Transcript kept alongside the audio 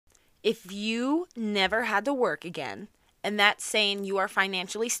If you never had to work again, and that's saying you are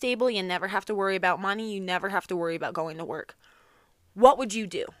financially stable, you never have to worry about money, you never have to worry about going to work, what would you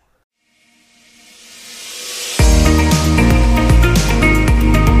do?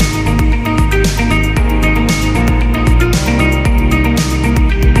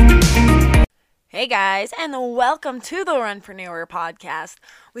 Hey guys, and welcome to the Runpreneur Podcast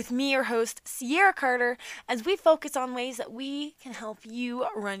with me, your host, Sierra Carter, as we focus on ways that we can help you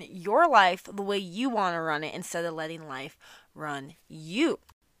run your life the way you want to run it instead of letting life run you.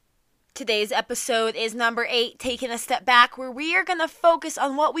 Today's episode is number 8, taking a step back, where we are going to focus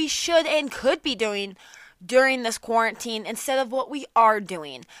on what we should and could be doing during this quarantine instead of what we are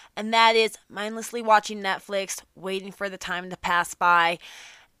doing, and that is mindlessly watching Netflix, waiting for the time to pass by,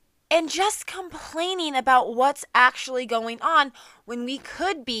 and just complaining about what's actually going on when we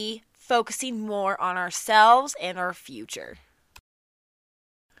could be focusing more on ourselves and our future.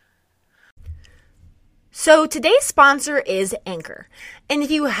 So today's sponsor is Anchor. And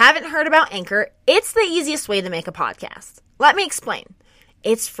if you haven't heard about Anchor, it's the easiest way to make a podcast. Let me explain.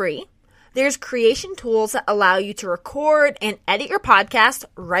 It's free. There's creation tools that allow you to record and edit your podcast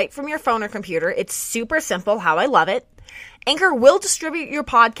right from your phone or computer. It's super simple, how I love it. Anchor will distribute your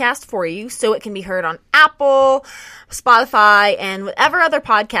podcast for you so it can be heard on Apple, Spotify, and whatever other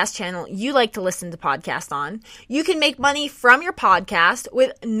podcast channel you like to listen to podcasts on. You can make money from your podcast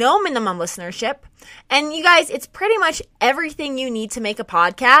with no minimum listenership. And you guys, it's pretty much everything you need to make a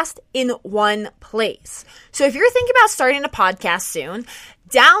podcast in one place. So if you're thinking about starting a podcast soon,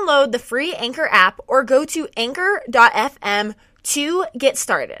 download the free Anchor app or go to anchor.fm to get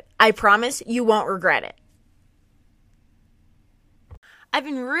started. I promise you won't regret it. I've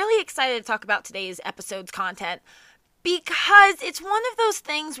been really excited to talk about today's episode's content because it's one of those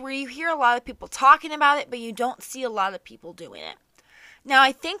things where you hear a lot of people talking about it, but you don't see a lot of people doing it. Now,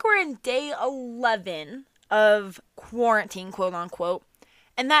 I think we're in day 11 of quarantine, quote unquote,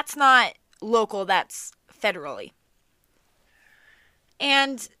 and that's not local, that's federally.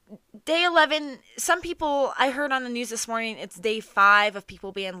 And day 11, some people, I heard on the news this morning, it's day 5 of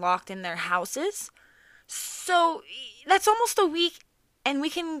people being locked in their houses. So that's almost a week. And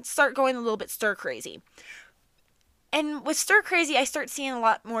we can start going a little bit stir crazy. And with stir crazy, I start seeing a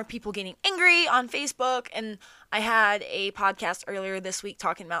lot more people getting angry on Facebook. And I had a podcast earlier this week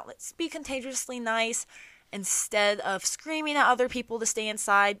talking about let's be contagiously nice instead of screaming at other people to stay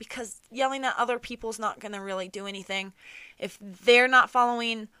inside, because yelling at other people is not going to really do anything. If they're not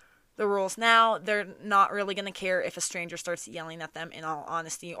following the rules now, they're not really going to care if a stranger starts yelling at them, in all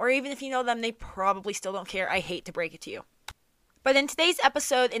honesty. Or even if you know them, they probably still don't care. I hate to break it to you. But in today's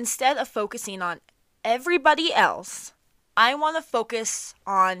episode, instead of focusing on everybody else, I want to focus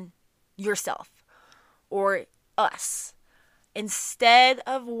on yourself or us. Instead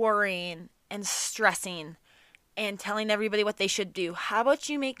of worrying and stressing and telling everybody what they should do, how about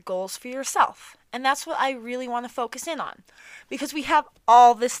you make goals for yourself? And that's what I really want to focus in on, because we have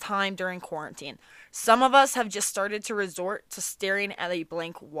all this time during quarantine. Some of us have just started to resort to staring at a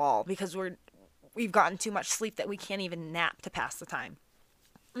blank wall because we've gotten too much sleep that we can't even nap to pass the time.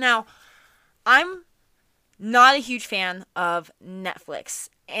 Now, I'm not a huge fan of Netflix.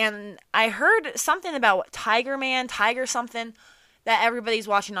 And I heard something about what Tiger something that everybody's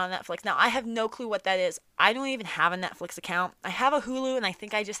watching on Netflix. Now, I have no clue what that is. I don't even have a Netflix account. I have a Hulu, and I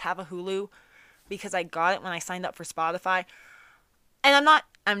think I just have a Hulu because I got it when I signed up for Spotify. And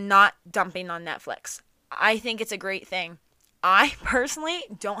I'm not dumping on Netflix. I think it's a great thing. I personally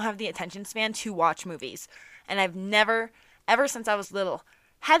don't have the attention span to watch movies. And I've never, ever since I was little,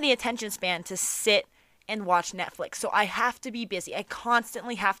 had the attention span to sit and watch Netflix. So I have to be busy. I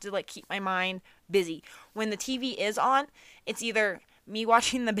constantly have to keep my mind busy. When the TV is on, it's either me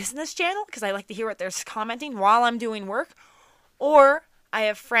watching the business channel, because I like to hear what they're commenting while I'm doing work, or I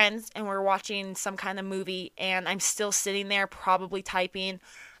have friends and we're watching some kind of movie and I'm still sitting there probably typing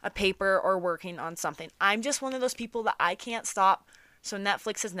a paper or working on something. I'm just one of those people that I can't stop. So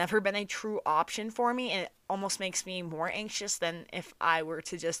Netflix has never been a true option for me, and it almost makes me more anxious than if I were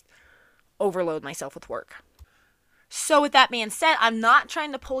to just overload myself with work. So with that being said, I'm not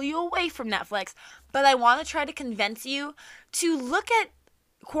trying to pull you away from Netflix, but I want to try to convince you to look at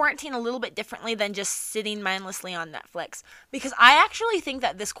quarantine a little bit differently than just sitting mindlessly on Netflix, because I actually think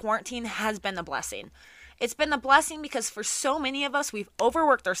that this quarantine has been a blessing. It's been a blessing because for so many of us, we've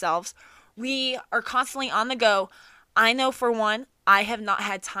overworked ourselves. We are constantly on the go. I know for one, I have not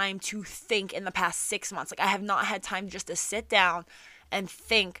had time to think in the past 6 months. I have not had time just to sit down and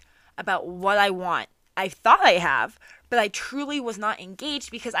think about what I want. I thought I have, but I truly was not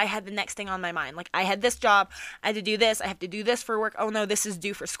engaged because I had the next thing on my mind. Like, I had this job, I had to do this, I have to do this for work. Oh no, this is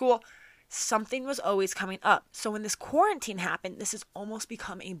due for school. Something was always coming up. So when this quarantine happened, this has almost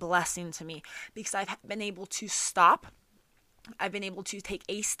become a blessing to me because I've been able to stop. I've been able to take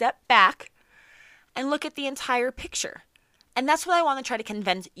a step back and look at the entire picture. And that's what I want to try to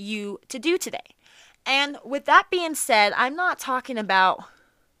convince you to do today. And with that being said, I'm not talking about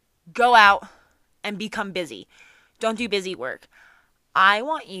go out and become busy. Don't do busy work. I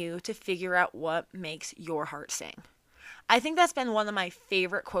want you to figure out what makes your heart sing. I think that's been one of my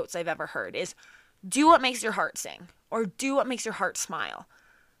favorite quotes I've ever heard is do what makes your heart sing or do what makes your heart smile.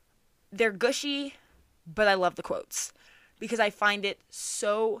 They're gushy, but I love the quotes because I find it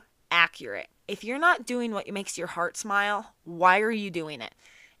so accurate. If you're not doing what makes your heart smile, why are you doing it?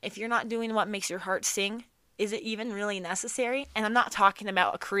 If you're not doing what makes your heart sing, is it even really necessary? And I'm not talking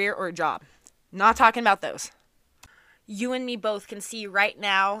about a career or a job. Not talking about those. You and me both can see right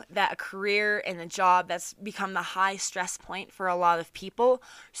now that a career and a job that's become the high stress point for a lot of people.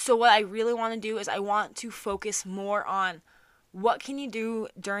 So what I really want to do is I want to focus more on what can you do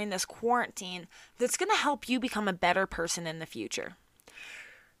during this quarantine that's going to help you become a better person in the future.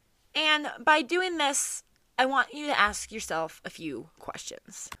 And by doing this, I want you to ask yourself a few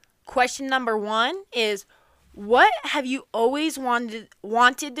questions. Question number 1 is, what have you always wanted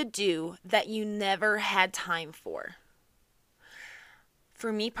to do that you never had time for?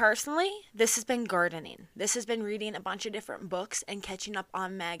 For me personally, this has been gardening. This has been reading a bunch of different books and catching up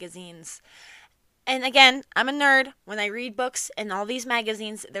on magazines. And again, I'm a nerd. When I read books and all these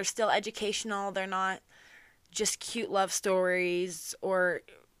magazines, they're still educational. They're not just cute love stories or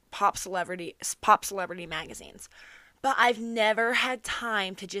pop celebrity magazines. But I've never had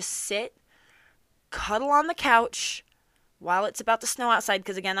time to just sit, cuddle on the couch while it's about to snow outside,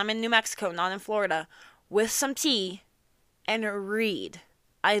 because again, I'm in New Mexico, not in Florida, with some tea and read.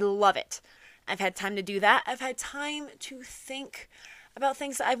 I love it. I've had time to do that. I've had time to think about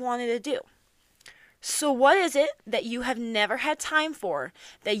things that I've wanted to do. So what is it that you have never had time for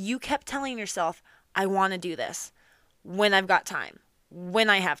that you kept telling yourself, I want to do this when I've got time, when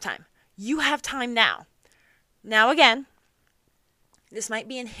I have time? You have time now. Now again, this might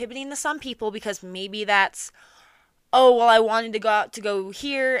be inhibiting to some people because maybe that's, oh, well, I wanted to go out to go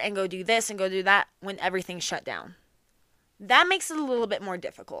here and go do this and go do that when everything's shut down. That makes it a little bit more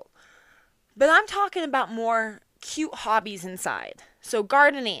difficult. But I'm talking about more cute hobbies inside. So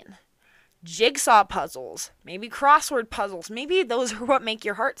gardening, jigsaw puzzles, maybe crossword puzzles. Maybe those are what make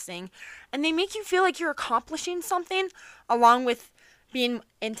your heart sing. And they make you feel like you're accomplishing something along with being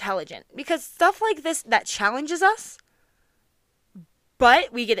intelligent. Because stuff like this that challenges us,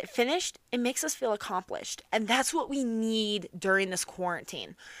 but we get it finished, it makes us feel accomplished. And that's what we need during this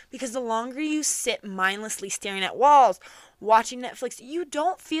quarantine. Because the longer you sit mindlessly staring at walls, watching Netflix, you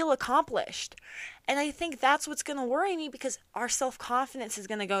don't feel accomplished. And I think that's what's going to worry me because our self-confidence is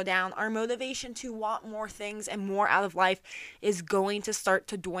going to go down. Our motivation to want more things and more out of life is going to start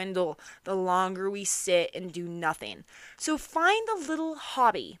to dwindle the longer we sit and do nothing. So find a little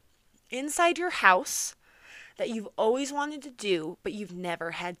hobby inside your house that you've always wanted to do, but you've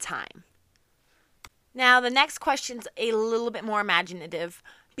never had time. Now, the next question's a little bit more imaginative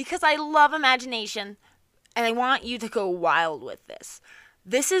because I love imagination and I want you to go wild with this.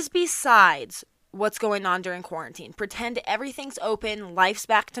 This is besides what's going on during quarantine. Pretend everything's open, life's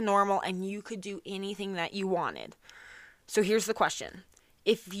back to normal, and you could do anything that you wanted. So here's the question.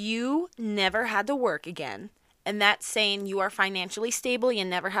 If you never had to work again, and that's saying you are financially stable, you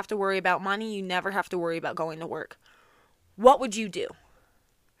never have to worry about money, you never have to worry about going to work, what would you do?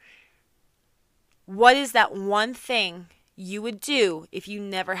 What is that one thing you would do if you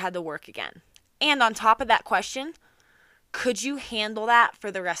never had to work again? And on top of that question, could you handle that for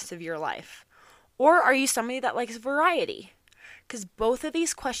the rest of your life? Or are you somebody that likes variety? Because both of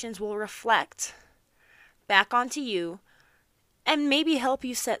these questions will reflect back onto you and maybe help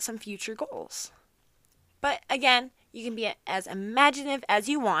you set some future goals. But again, you can be as imaginative as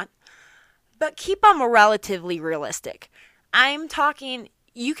you want, but keep them relatively realistic. I'm talking,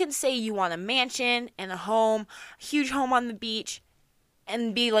 you can say you want a mansion and a home, a huge home on the beach,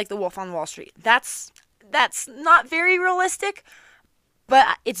 and be like the Wolf on Wall Street. That's not very realistic,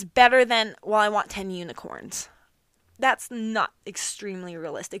 but it's better than, well, I want 10 unicorns. That's not extremely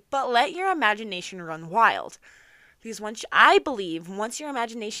realistic, but let your imagination run wild. Because I believe once your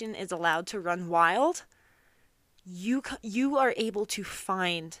imagination is allowed to run wild, you are able to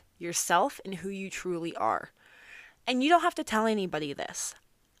find yourself and who you truly are. And you don't have to tell anybody this.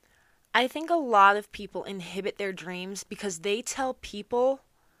 I think a lot of people inhibit their dreams because they tell people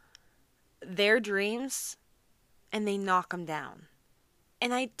their dreams and they knock them down.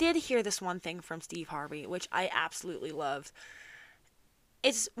 And I did hear this one thing from Steve Harvey, which I absolutely loved.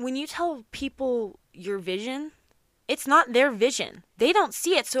 It's when you tell people your vision, it's not their vision. They don't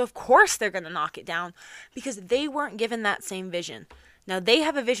see it, so of course they're going to knock it down because they weren't given that same vision. Now, they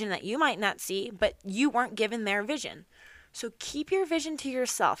have a vision that you might not see, but you weren't given their vision. So keep your vision to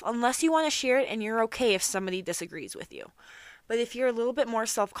yourself, unless you want to share it, and you're okay if somebody disagrees with you. But if you're a little bit more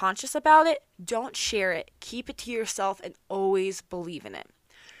self-conscious about it, don't share it. Keep it to yourself and always believe in it.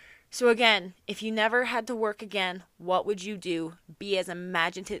 So again, if you never had to work again, what would you do? Be as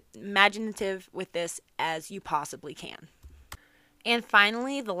imaginative with this as you possibly can. And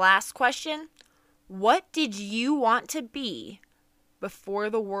finally, the last question, what did you want to be before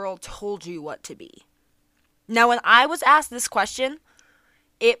the world told you what to be? Now, when I was asked this question,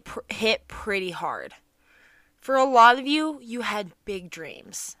 it hit pretty hard. For a lot of you, you had big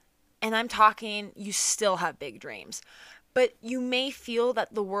dreams. And I'm talking, you still have big dreams. But you may feel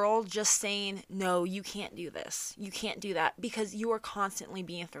that the world just saying, no, you can't do this. You can't do that because you are constantly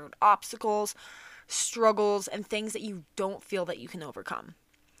being thrown obstacles, struggles, and things that you don't feel that you can overcome.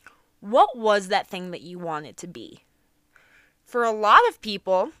 What was that thing that you wanted to be? For a lot of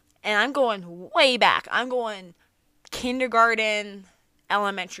people, and I'm going way back, I'm going kindergarten,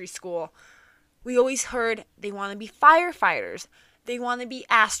 elementary school, we always heard they want to be firefighters, they want to be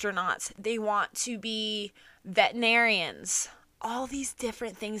astronauts, they want to be veterinarians, all these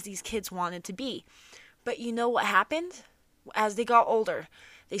different things these kids wanted to be. But you know what happened? As they got older,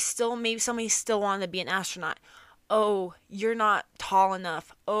 maybe somebody still wanted to be an astronaut. Oh, you're not tall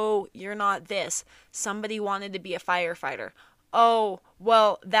enough. Oh, you're not this. Somebody wanted to be a firefighter. Oh,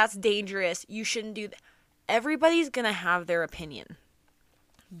 well, that's dangerous. You shouldn't do that. Everybody's going to have their opinion.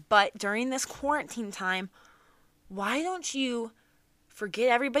 But during this quarantine time, why don't you forget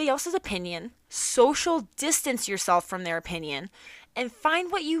everybody else's opinion, social distance yourself from their opinion, and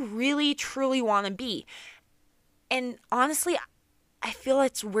find what you really, truly want to be? And honestly, I feel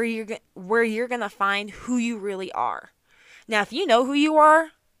it's where you're going to find who you really are. Now, if you know who you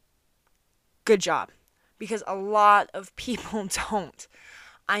are, good job. Because a lot of people don't.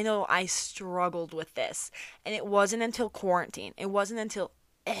 I know I struggled with this. And it wasn't until quarantine. It wasn't until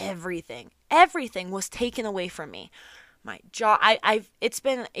everything was taken away from me. My job, it's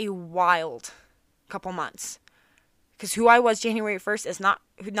been a wild couple months. Because who I was January 1st is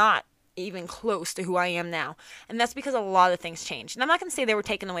not even close to who I am now. And that's because a lot of things changed. And I'm not going to say they were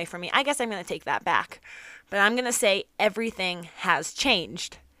taken away from me. I guess I'm going to take that back. But I'm going to say everything has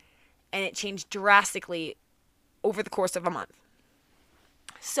changed. And it changed drastically over the course of a month.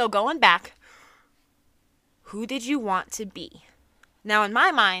 So going back, who did you want to be? Now in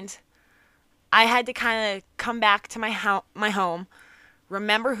my mind, I had to kind of come back to my home,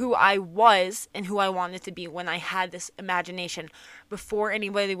 remember who I was and who I wanted to be when I had this imagination, before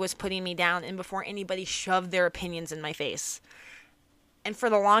anybody was putting me down and before anybody shoved their opinions in my face. And for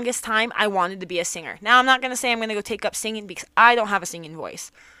the longest time, I wanted to be a singer. Now, I'm not going to say I'm going to go take up singing because I don't have a singing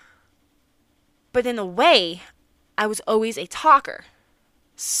voice. But in a way, I was always a talker.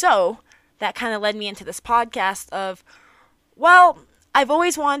 So that kind of led me into this podcast of, well, I've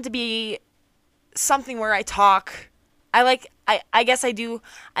always wanted to be something where I talk. I guess I do.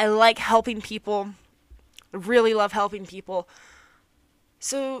 I like helping people. I really love helping people.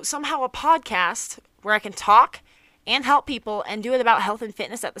 So somehow a podcast where I can talk and help people and do it about health and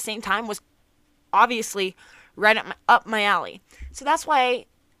fitness at the same time was obviously right up my alley. So that's why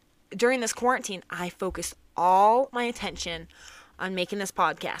during this quarantine, I focused all my attention on making this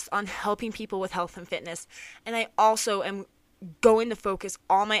podcast, on helping people with health and fitness. And I also am going to focus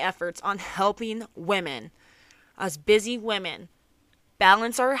all my efforts on helping women, us busy women,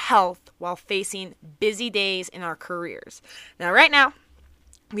 balance our health while facing busy days in our careers. Now, right now,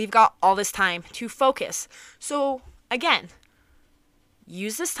 we've got all this time to focus. So, again,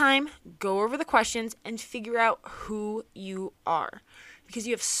 use this time, go over the questions, and figure out who you are. Because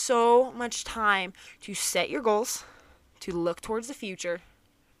you have so much time to set your goals, to look towards the future,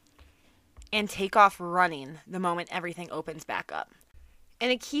 and take off running the moment everything opens back up. And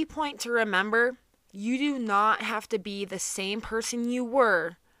a key point to remember, you do not have to be the same person you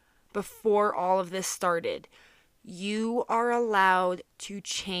were before all of this started. You are allowed to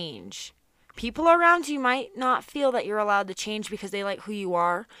change. People around you might not feel that you're allowed to change because they like who you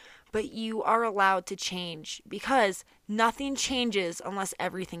are, but you are allowed to change because nothing changes unless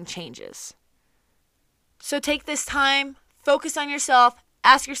everything changes. So take this time, focus on yourself,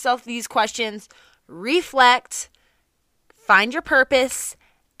 ask yourself these questions, reflect, find your purpose,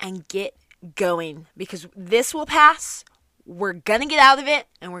 and get going. Because this will pass, we're going to get out of it,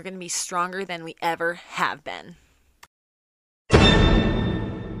 and we're going to be stronger than we ever have been.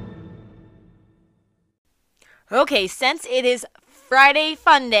 Okay, since it is Friday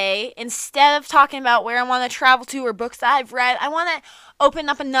Fun Day, instead of talking about where I want to travel to or books that I've read, I want to open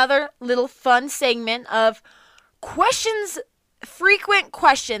up another little fun segment of questions, frequent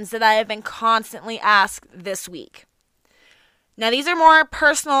questions that I have been constantly asked this week. Now, these are more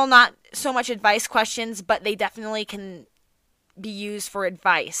personal, not so much advice questions, but they definitely can be used for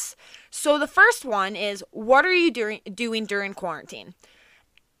advice. So the first one is, what are you doing during quarantine?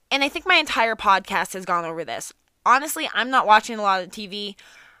 And I think my entire podcast has gone over this. Honestly, I'm not watching a lot of TV.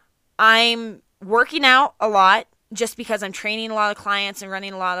 I'm working out a lot just because I'm training a lot of clients and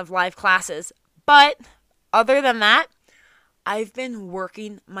running a lot of live classes. But other than that, I've been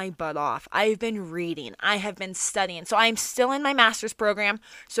working my butt off. I've been reading. I have been studying. So I'm still in my master's program.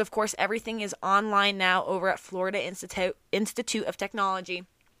 So, of course, everything is online now over at Florida Institute of Technology,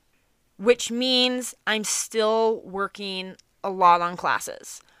 which means I'm still working a lot on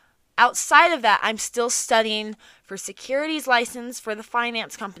classes. Outside of that, I'm still studying for securities license for the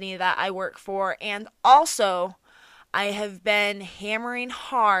finance company that I work for, and also I have been hammering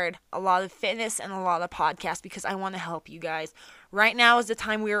hard a lot of fitness and a lot of podcasts because I want to help you guys. Right now is the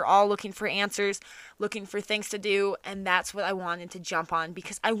time we are all looking for answers, looking for things to do, and that's what I wanted to jump on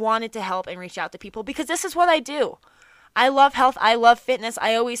because I wanted to help and reach out to people because this is what I do. I love health. I love fitness.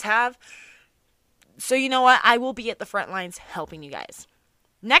 I always have. So you know what? I will be at the front lines helping you guys.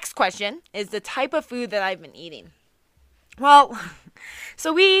 Next question is the type of food that I've been eating. Well,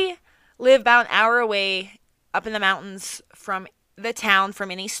 so we live about an hour away up in the mountains from the town,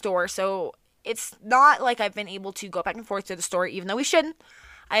 from any store. So it's not like I've been able to go back and forth to the store, even though we shouldn't.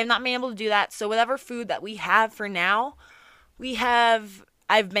 I have not been able to do that. So whatever food that we have for now,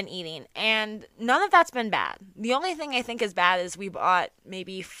 I've been eating. And none of that's been bad. The only thing I think is bad is we bought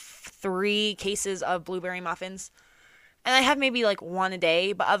maybe 3 cases of blueberry muffins. And I have maybe like 1 a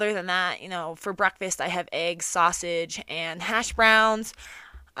day. But other than that, for breakfast, I have eggs, sausage, and hash browns.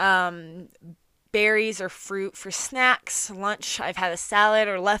 Berries or fruit for snacks. Lunch, I've had a salad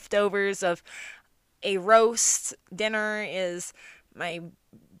or leftovers of a roast. Dinner is my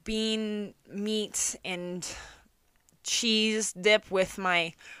bean meat and cheese dip with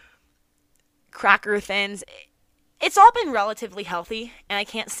my cracker thins. It's all been relatively healthy, and I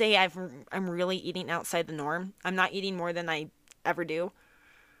can't say I'm really eating outside the norm. I'm not eating more than I ever do,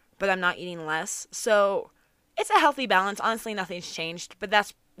 but I'm not eating less. So it's a healthy balance. Honestly, nothing's changed, but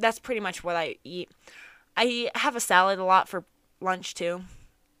that's pretty much what I eat. I have a salad a lot for lunch too.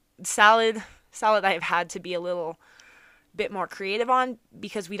 Salad I've had to be a little bit more creative on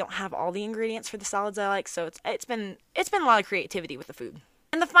because we don't have all the ingredients for the salads I like. So it's been a lot of creativity with the food.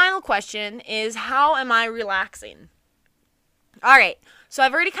 And the final question is, how am I relaxing? All right. So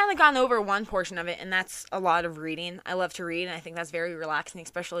I've already kind of gone over one portion of it, and that's a lot of reading. I love to read, and I think that's very relaxing,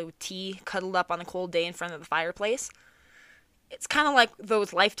 especially with tea cuddled up on a cold day in front of the fireplace. It's kind of like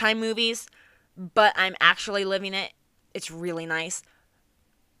those Lifetime movies, but I'm actually living it. It's really nice.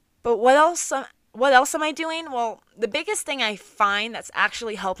 But what else am I doing? Well, the biggest thing I find that's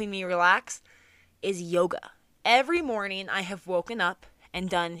actually helping me relax is yoga. Every morning I have woken up and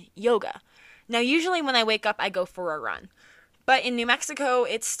done yoga. Now, usually when I wake up, I go for a run. But in New Mexico,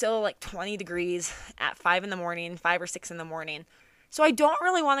 it's still like 20 degrees at 5 in the morning, 5 or 6 in the morning. So I don't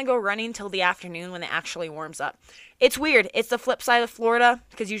really want to go running till the afternoon when it actually warms up. It's weird. It's the flip side of Florida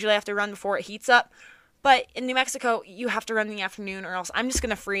because usually I have to run before it heats up. But in New Mexico, you have to run in the afternoon or else I'm just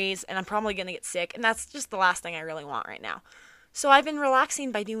going to freeze and I'm probably going to get sick. And that's just the last thing I really want right now. So I've been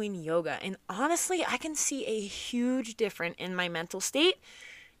relaxing by doing yoga. And honestly, I can see a huge difference in my mental state,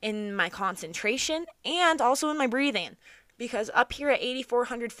 in my concentration, and also in my breathing. Because up here at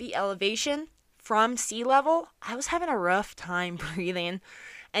 8,400 feet elevation from sea level, I was having a rough time breathing.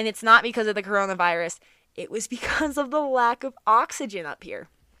 And it's not because of the coronavirus. It was because of the lack of oxygen up here.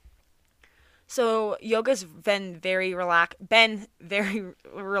 So yoga's been very relaxing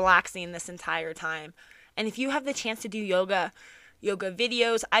this entire time. And if you have the chance to do yoga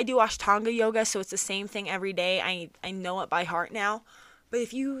videos, I do Ashtanga yoga, so it's the same thing every day. I know it by heart now. But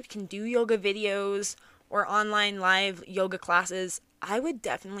if you can do yoga videos or online live yoga classes, I would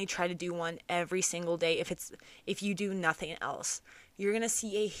definitely try to do one every single day if you do nothing else. You're going to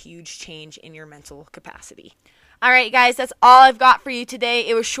see a huge change in your mental capacity. All right, guys, that's all I've got for you today.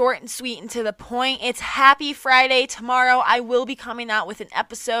 It was short and sweet and to the point. It's Happy Friday. Tomorrow I will be coming out with an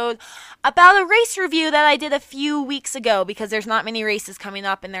episode about a race review that I did a few weeks ago because there's not many races coming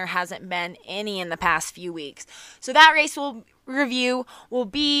up and there hasn't been any in the past few weeks. So that race review will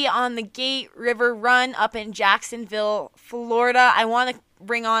be on the Gate River Run up in Jacksonville, Florida. I want to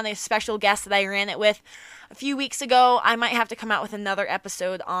bring on a special guest that I ran it with a few weeks ago. I might have to come out with another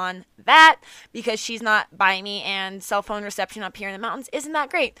episode on that because she's not by me and cell phone reception up here in the mountains isn't that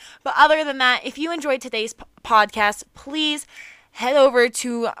great. But other than that, if you enjoyed today's podcast, please head over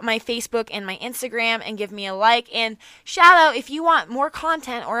to my Facebook and my Instagram and give me a like, and shout out if you want more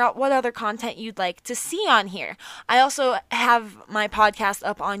content or what other content you'd like to see on here. I also have my podcast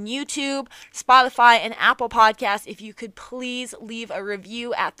up on YouTube, Spotify, and Apple Podcasts. If you could please leave a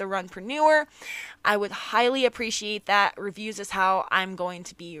review at The Runpreneur, I would highly appreciate that. Reviews is how I'm going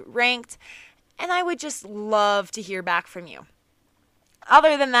to be ranked, and I would just love to hear back from you.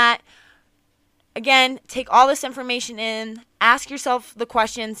 Other than that, again, take all this information in, ask yourself the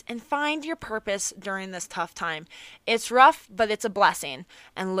questions, and find your purpose during this tough time. It's rough, but it's a blessing.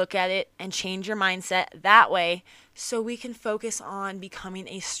 And look at it and change your mindset that way so we can focus on becoming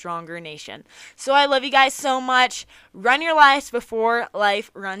a stronger nation. So I love you guys so much. Run your lives before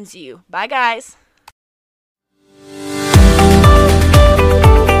life runs you. Bye, guys.